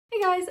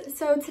Hey guys,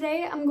 so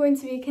today I'm going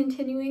to be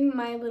continuing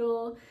my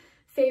little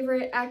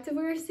favorite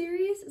activewear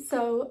series.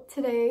 So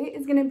today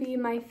is going to be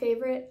my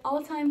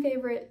all-time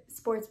favorite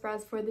sports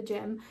bras for the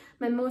gym.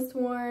 My most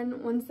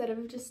worn, ones that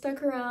have just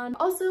stuck around.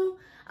 Also,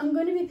 I'm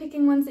going to be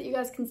picking ones that you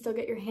guys can still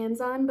get your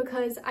hands on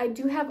because I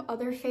do have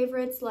other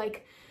favorites,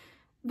 like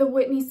the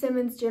Whitney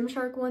Simmons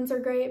Gymshark ones are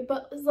great,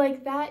 but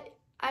like that,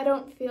 I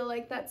don't feel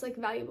like that's like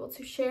valuable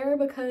to share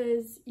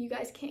because you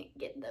guys can't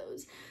get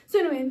those. So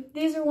anyway,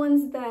 these are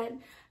ones that,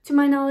 to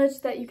my knowledge,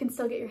 that you can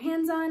still get your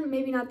hands on.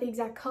 Maybe not the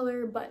exact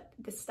color, but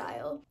the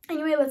style.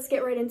 Anyway, let's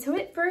get right into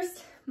it.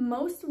 First,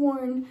 most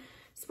worn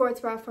sports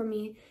bra for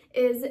me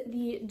is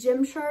the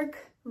Gymshark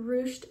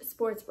Ruched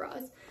sports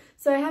bras.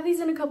 So I have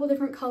these in a couple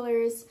different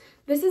colors.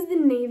 This is the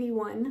navy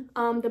one.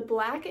 The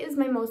black is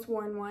my most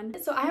worn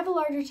one. So I have a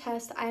larger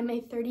chest. I'm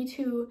a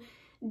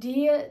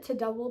 32D to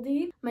double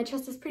D. My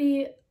chest is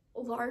pretty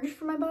large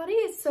for my body,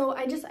 so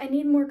I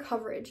need more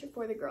coverage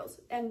for the girls,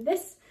 and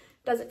this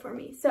does it for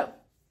me. So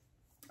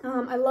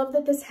I love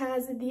that this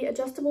has the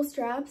adjustable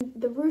straps.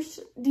 The ruched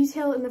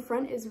detail in the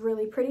front is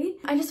really pretty.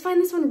 I just find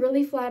this one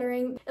really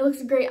flattering. It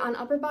looks great on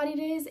upper body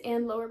days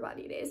and lower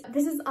body days.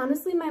 This is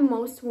honestly my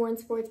most worn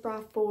sports bra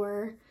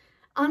for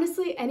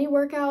honestly any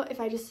workout. If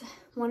I just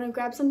want to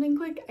grab something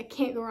quick, I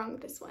can't go wrong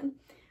with this one.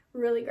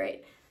 Really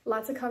great.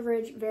 Lots of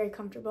coverage, very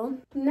comfortable.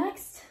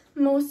 Next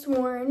most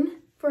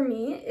worn for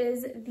me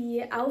is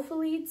the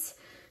Alphalete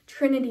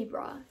Trinity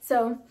bra.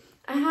 So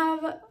I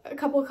have a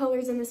couple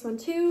colors in this one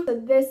too. So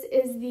this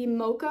is the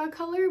mocha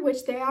color,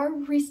 which they are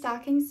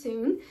restocking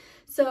soon.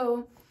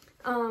 So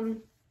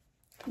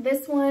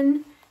this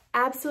one,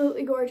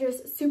 absolutely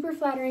gorgeous, super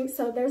flattering.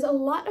 So there's a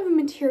lot of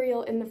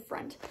material in the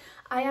front.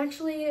 I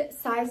actually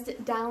sized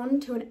it down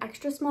to an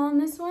extra small in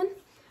this one.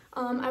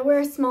 I wear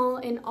a small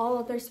in all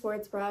of their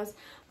sports bras,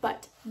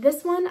 but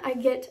this one I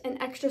get an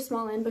extra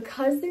small in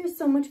because there's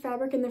so much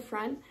fabric in the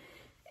front.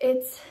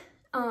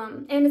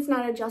 And it's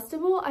not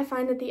adjustable. I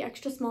find that the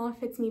extra small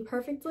fits me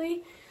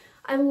perfectly.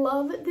 I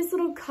love this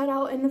little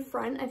cutout in the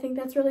front. I think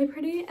that's really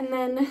pretty. And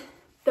then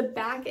the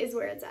back is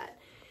where it's at.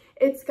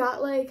 It's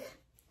got like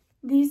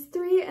these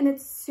three and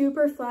it's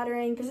super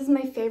flattering. This is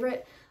my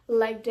favorite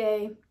leg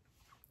day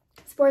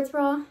sports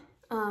bra.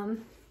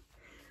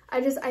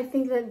 I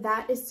think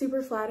that is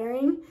super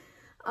flattering,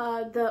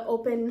 the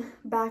open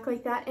back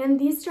like that. And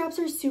these straps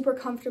are super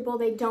comfortable.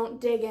 They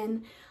don't dig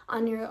in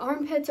on your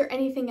armpits or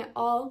anything at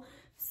all.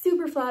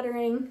 Super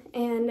flattering.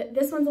 And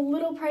this one's a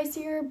little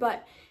pricier,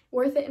 but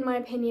worth it in my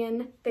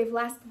opinion. They've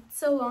lasted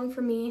so long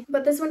for me.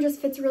 But this one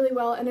just fits really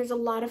well, and there's a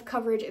lot of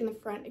coverage in the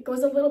front. It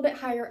goes a little bit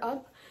higher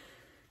up,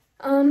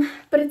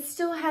 but it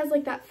still has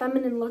like that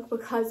feminine look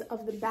because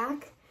of the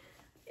back.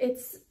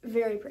 It's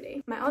very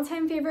pretty. My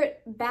all-time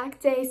favorite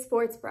back day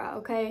sports bra,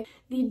 okay?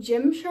 The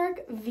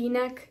Gymshark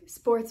V-neck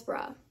sports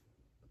bra.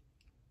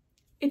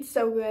 It's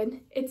so good.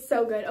 It's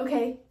so good.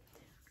 Okay,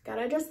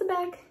 gotta adjust the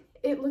back.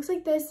 It looks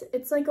like this.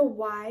 It's like a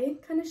Y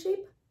kind of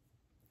shape.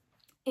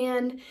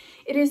 And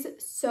it is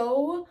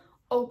so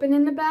open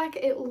in the back.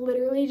 It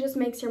literally just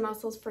makes your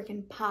muscles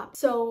freaking pop.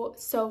 So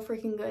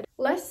freaking good.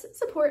 Less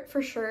support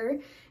for sure.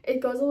 It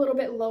goes a little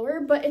bit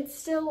lower, but it's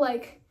still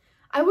like,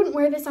 I wouldn't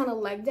wear this on a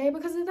leg day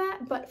because of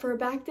that, but for a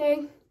back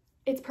day,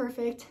 it's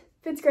perfect.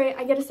 Fits great.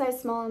 I get a size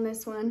small on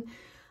this one.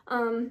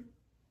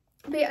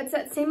 But yeah, it's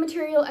that same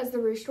material as the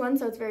ruched one,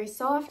 so it's very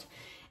soft.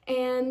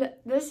 And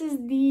this is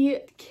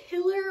the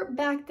killer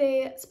back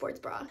day sports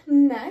bra.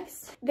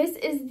 Next, this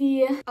is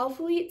the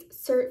Alphalete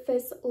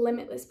Surface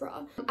Limitless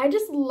bra. I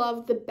just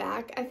love the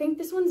back. I think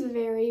this one's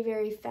very,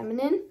 very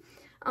feminine.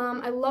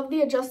 I love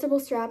the adjustable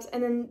straps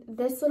and then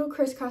this little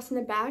crisscross in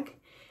the back.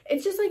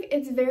 It's just like,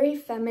 it's very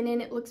feminine.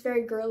 It looks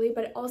very girly,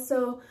 but it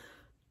also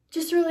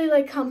just really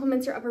like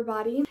complements your upper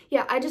body.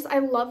 Yeah, I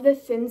love the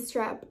thin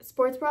strap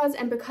sports bras,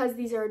 and because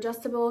these are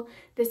adjustable,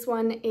 this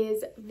one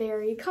is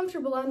very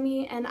comfortable on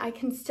me and I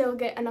can still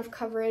get enough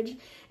coverage.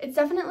 It's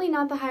definitely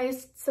not the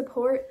highest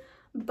support,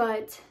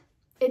 but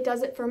it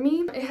does it for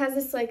me. It has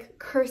this like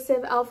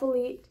cursive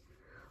Alphalete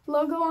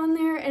logo on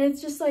there, and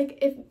it's just like,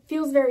 it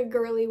feels very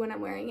girly when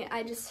I'm wearing it.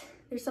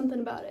 There's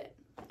something about it.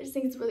 I just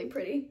think it's really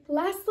pretty.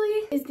 Lastly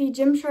is the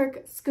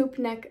Gymshark Scoop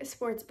Neck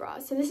Sports Bra.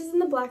 So this is in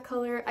the black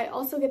color. I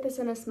also get this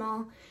in a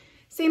small.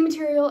 Same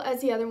material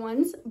as the other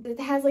ones. It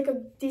has like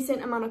a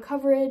decent amount of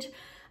coverage.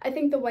 I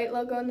think the white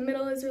logo in the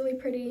middle is really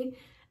pretty.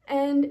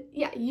 And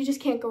yeah, you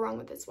just can't go wrong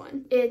with this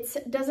one. It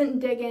doesn't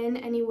dig in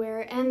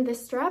anywhere, and the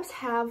straps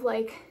have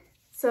like,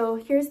 so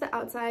here's the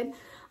outside.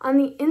 On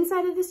the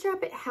inside of the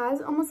strap, it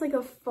has almost like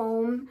a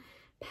foam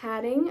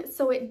padding,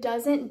 so it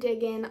doesn't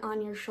dig in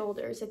on your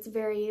shoulders. It's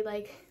very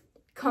like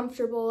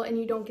comfortable, and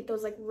you don't get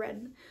those like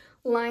red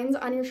lines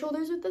on your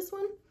shoulders with this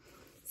one.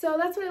 So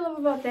that's what I love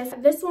about this.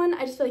 This one,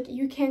 I just feel like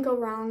you can't go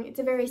wrong. It's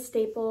a very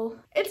staple.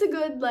 It's a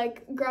good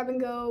like grab and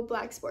go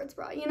black sports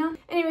bra, you know?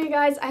 Anyway,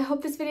 guys, I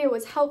hope this video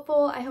was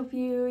helpful. I hope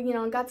you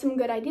got some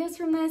good ideas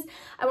from this.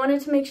 I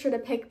wanted to make sure to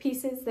pick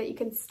pieces that you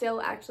can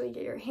still actually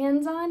get your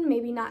hands on.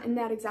 Maybe not in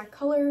that exact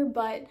color,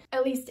 but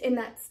at least in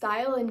that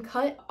style and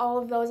cut. All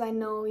of those I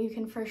know you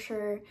can for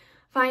sure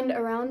find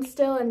around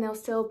still, and they'll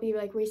still be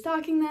like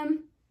restocking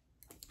them.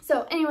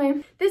 So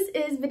anyway, this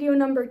is video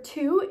number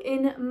 2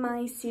 in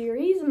my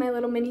series, my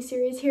little mini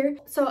series here.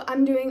 So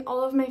I'm doing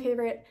all of my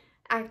favorite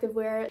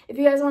activewear. If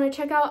you guys want to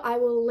check out, I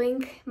will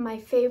link my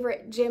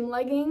favorite gym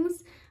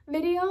leggings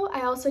video.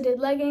 I also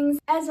did leggings.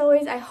 As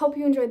always, I hope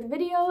you enjoyed the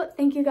video.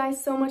 Thank you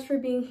guys so much for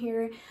being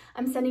here.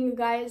 I'm sending you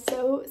guys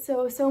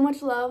so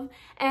much love.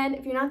 And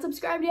if you're not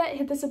subscribed yet,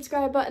 hit the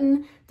subscribe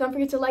button. Don't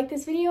forget to like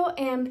this video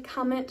and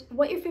comment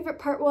what your favorite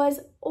part was,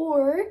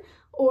 or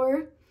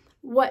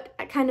what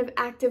kind of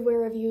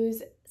activewear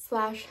reviews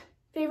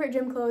 / favorite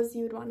gym clothes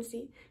you would want to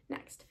see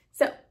next.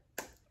 So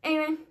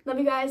anyway, love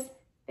you guys.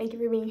 Thank you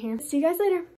for being here. See you guys later.